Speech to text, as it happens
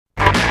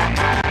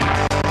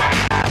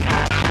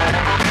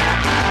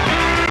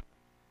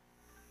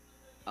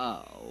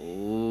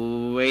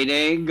Away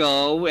they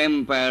go,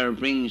 Empire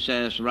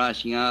Princess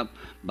rushing up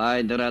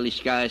by the rally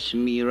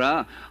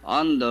Kashmira.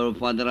 On the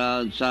further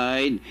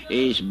outside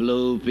is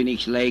Blue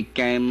Phoenix Lake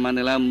Cam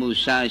Manila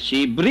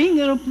Musashi.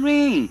 Bringer of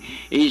Ring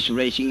is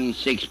racing in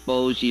 6th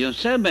position.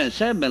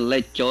 7-7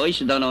 Let Choice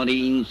down on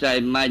the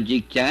inside.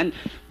 Magic Chan.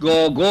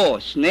 Go,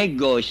 Snake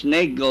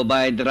Go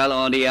by the rally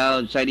on the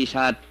outside is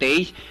Hot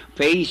Taste.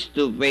 Face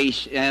to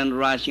face and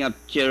rushing up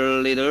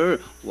Cheerleader,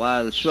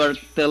 while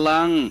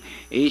Swertelang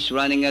is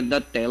running at the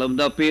tail of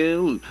the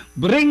field.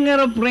 Bringer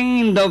of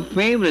Rain, the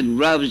favorite,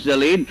 grabs the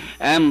lead.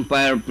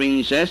 Empire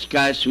Princess,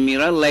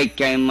 Kashmira, Lake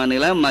Cam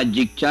Manila,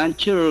 Magic Chan,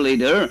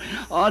 Cheerleader.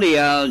 On the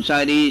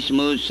outside is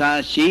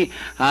Musashi.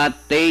 Hot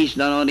Taste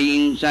down on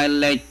the inside.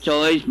 Let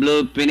Choice,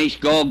 Blue Phoenix,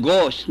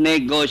 Go,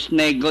 Snake Go,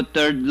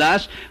 third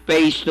last.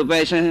 Face to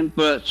face and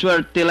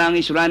Swertelang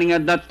is running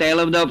at the tail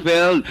of the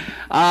field.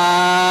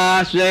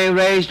 As they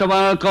race to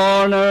one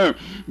corner,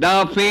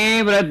 the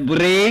favorite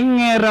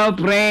Bringer of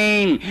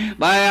Rain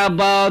by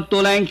about 2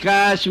 lengths.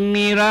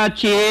 Kashmira,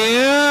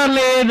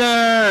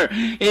 Cheerleader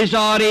is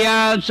on the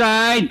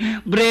outside.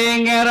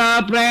 Bringer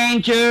of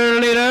Rain,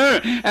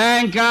 Cheerleader,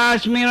 and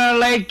Kashmira,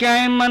 Lake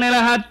Cam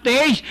Manila, Hot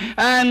Taste,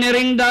 and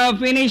nearing the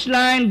finish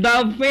line,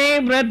 the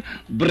favorite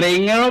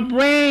Bringer of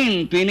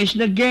Rain finish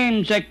the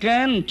game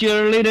second.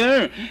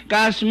 Cheerleader,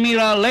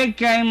 Kashmira, Lake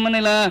Cam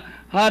Manila,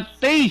 Hot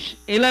Taste,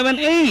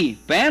 11A,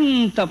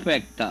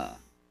 Pentafecta.